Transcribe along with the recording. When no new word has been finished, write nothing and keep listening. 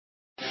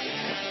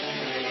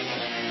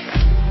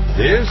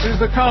This is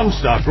the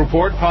Comstock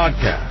Report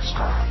podcast.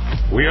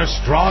 We are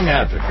strong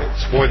advocates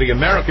for the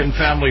American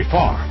family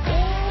farm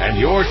and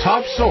your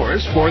top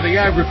source for the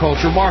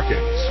agriculture markets.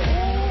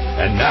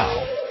 And now,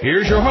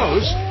 here's your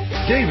host,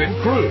 David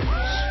Cruz.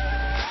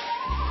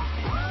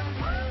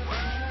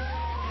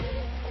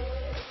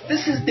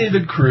 This is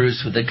David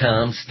Cruz with the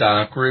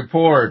Comstock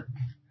Report.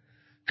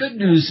 Good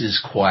news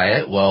is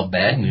quiet, while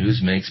bad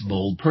news makes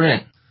bold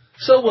print.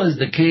 So was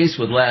the case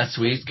with last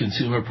week's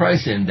Consumer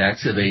Price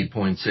Index of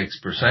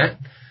 8.6%,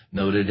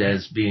 noted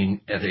as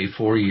being at a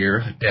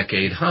 4-year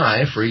decade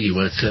high for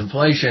U.S.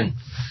 inflation.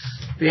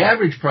 The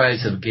average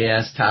price of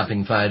gas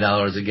topping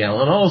 $5 a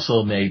gallon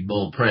also made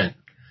bold print.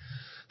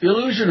 The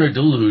illusion or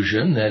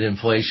delusion that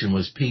inflation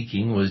was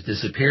peaking was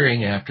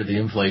disappearing after the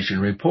inflation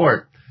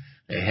report.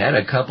 They had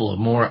a couple of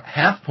more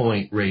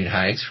half-point rate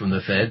hikes from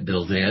the Fed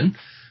built in,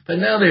 but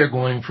now they are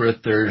going for a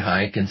third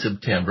hike in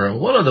September,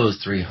 and one of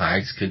those 3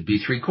 hikes could be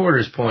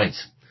 3/4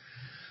 points.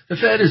 The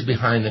Fed is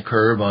behind the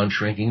curve on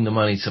shrinking the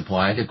money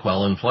supply to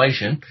quell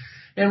inflation,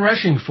 and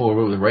rushing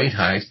forward with rate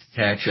hikes to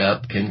catch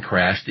up can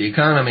crash the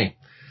economy.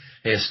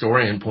 A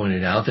historian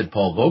pointed out that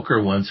Paul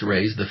Volcker once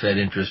raised the Fed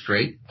interest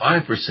rate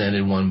 5%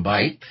 in one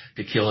bite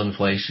to kill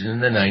inflation in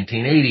the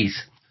 1980s.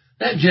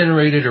 That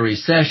generated a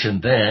recession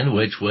then,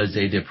 which was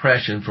a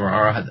depression for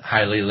our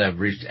highly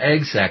leveraged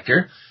ag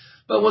sector,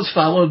 but was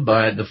followed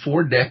by the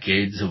 4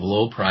 decades of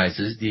low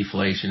prices,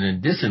 deflation,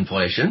 and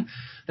disinflation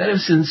that have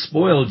since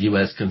spoiled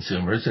U.S.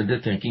 consumers into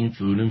thinking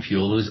food and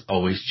fuel is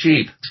always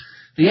cheap.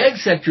 The ag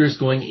sector is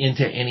going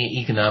into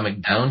any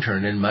economic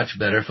downturn in much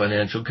better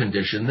financial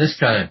condition this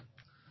time.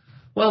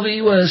 While the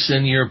U.S.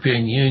 and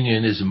European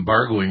Union is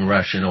embargoing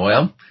Russian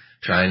oil,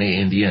 China,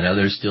 India, and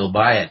others still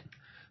buy it.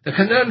 The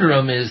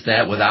conundrum is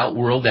that without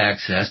world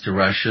access to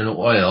Russian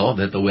oil,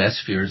 that the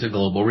West fears a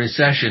global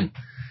recession.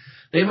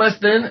 They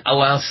must then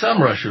allow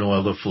some Russian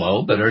oil to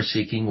flow, but are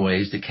seeking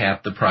ways to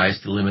cap the price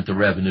to limit the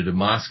revenue to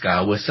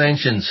Moscow with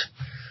sanctions.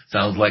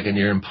 Sounds like a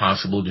near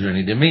impossible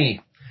journey to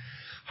me.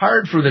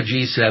 Hard for the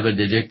G7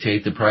 to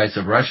dictate the price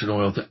of Russian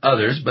oil to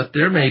others, but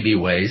there may be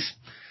ways.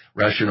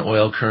 Russian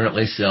oil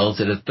currently sells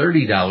at a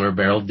 $30 a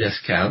barrel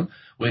discount,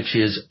 which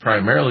is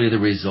primarily the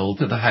result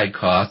of the high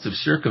cost of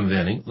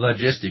circumventing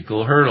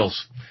logistical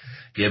hurdles.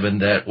 Given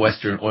that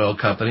Western oil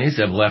companies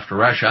have left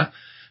Russia,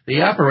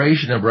 the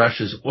operation of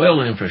Russia's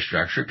oil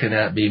infrastructure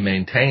cannot be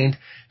maintained,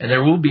 and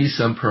there will be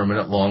some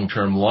permanent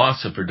long-term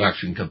loss of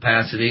production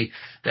capacity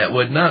that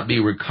would not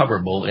be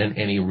recoverable in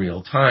any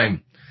real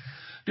time.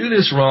 Do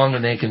this wrong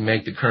and they can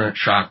make the current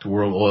shock to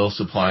world oil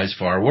supplies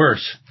far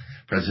worse.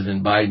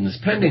 President Biden's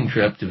pending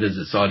trip to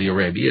visit Saudi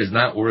Arabia is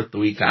not worth the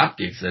weak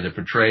optics that it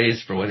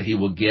portrays for what he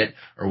will get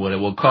or what it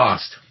will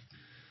cost.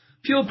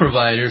 Fuel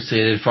providers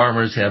say that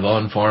farmers have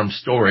on-farm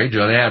storage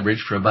on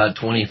average for about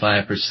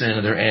 25%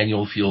 of their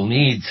annual fuel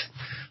needs.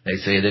 They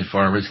say that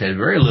farmers had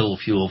very little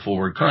fuel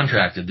forward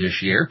contracted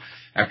this year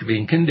after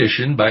being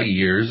conditioned by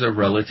years of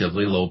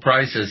relatively low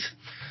prices.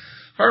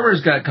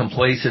 Farmers got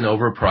complacent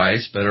over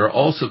price, but are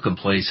also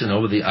complacent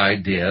over the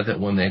idea that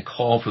when they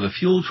call for the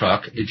fuel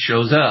truck, it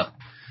shows up.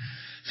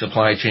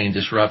 Supply chain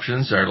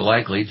disruptions are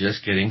likely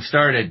just getting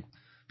started.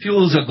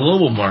 Fuel is a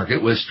global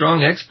market with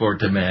strong export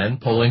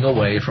demand pulling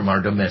away from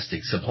our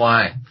domestic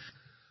supply.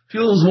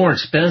 Fuel is more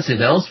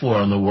expensive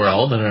elsewhere in the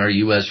world, and our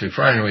U.S.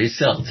 refineries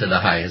sell to the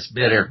highest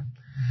bidder.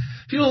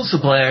 Fuel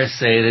suppliers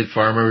say that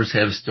farmers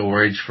have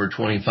storage for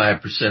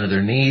 25% of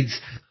their needs.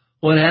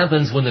 What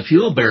happens when the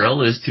fuel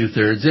barrel is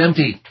 2/3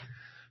 empty?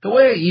 The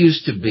way it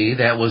used to be,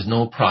 that was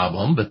no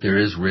problem, but there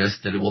is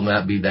risk that it will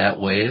not be that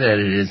way that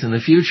it is in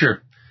the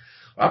future.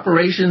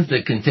 Operations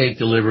that can take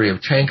delivery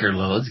of tanker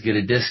loads get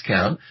a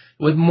discount.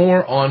 With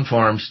more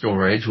on-farm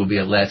storage will be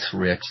at less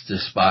risk to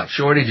spot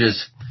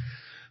shortages.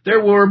 There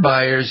were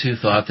buyers who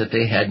thought that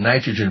they had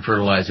nitrogen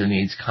fertilizer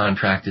needs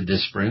contracted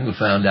this spring who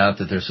found out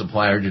that their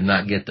supplier did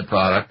not get the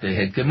product they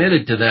had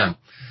committed to them.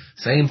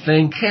 Same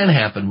thing can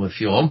happen with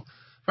fuel.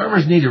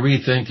 Farmers need to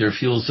rethink their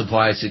fuel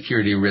supply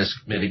security risk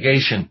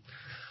mitigation.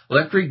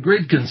 Electric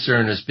grid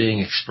concern is being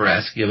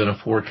expressed given a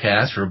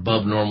forecast for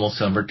above normal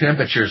summer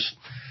temperatures.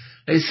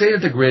 They say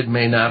that the grid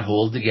may not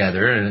hold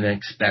together and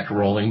expect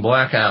rolling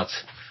blackouts.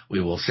 We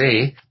will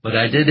see, but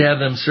I did have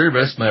them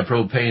service my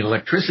propane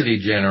electricity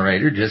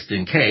generator just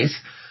in case,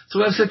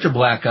 so if such a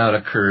blackout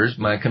occurs,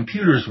 my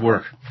computers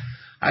work.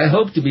 I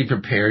hope to be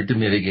prepared to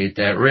mitigate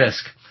that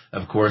risk.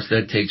 Of course,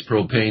 that takes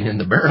propane in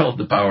the barrel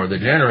to power the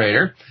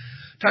generator.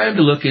 Time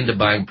to look into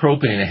buying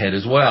propane ahead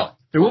as well.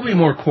 There will be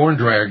more corn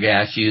dryer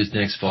gas used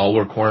next fall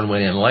where corn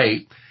went in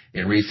late.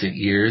 In recent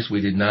years,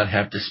 we did not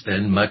have to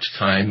spend much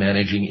time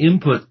managing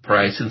input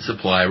price and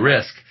supply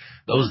risk.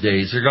 Those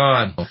days are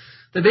gone.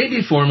 The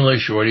baby formula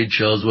shortage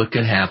shows what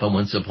can happen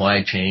when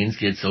supply chains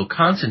get so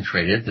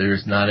concentrated there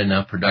is not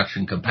enough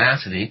production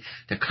capacity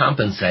to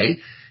compensate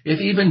if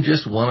even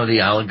just one of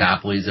the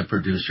oligopolies of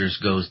producers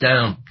goes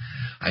down.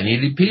 I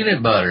needed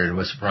peanut butter and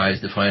was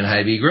surprised to find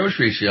Hy-Vee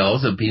grocery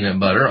shelves of peanut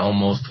butter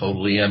almost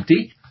totally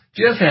empty.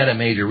 Jeff had a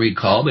major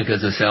recall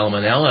because of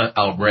salmonella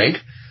outbreak.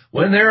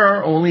 When there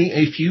are only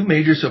a few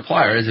major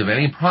suppliers of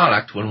any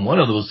product, when one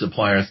of those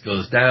suppliers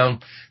goes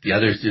down, the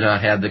others do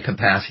not have the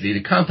capacity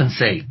to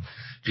compensate.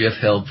 Jif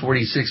held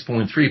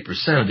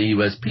 46.3% of the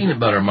U.S. peanut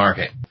butter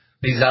market.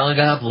 These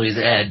oligopolies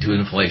add to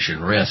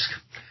inflation risk.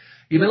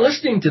 You've been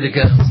listening to the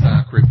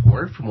Comstock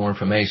Report. For more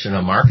information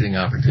on marketing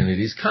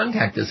opportunities,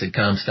 contact us at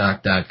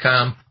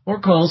Comstock.com or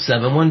call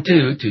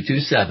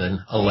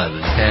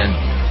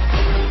 712-227-1110.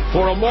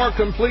 For a more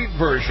complete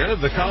version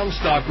of the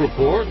Comstock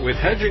Report with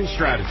hedging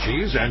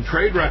strategies and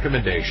trade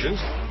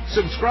recommendations,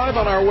 subscribe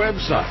on our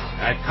website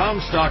at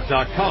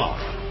Comstock.com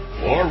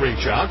or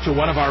reach out to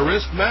one of our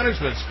risk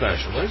management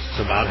specialists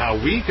about how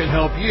we can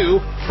help you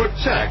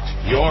protect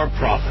your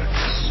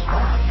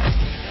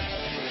profits.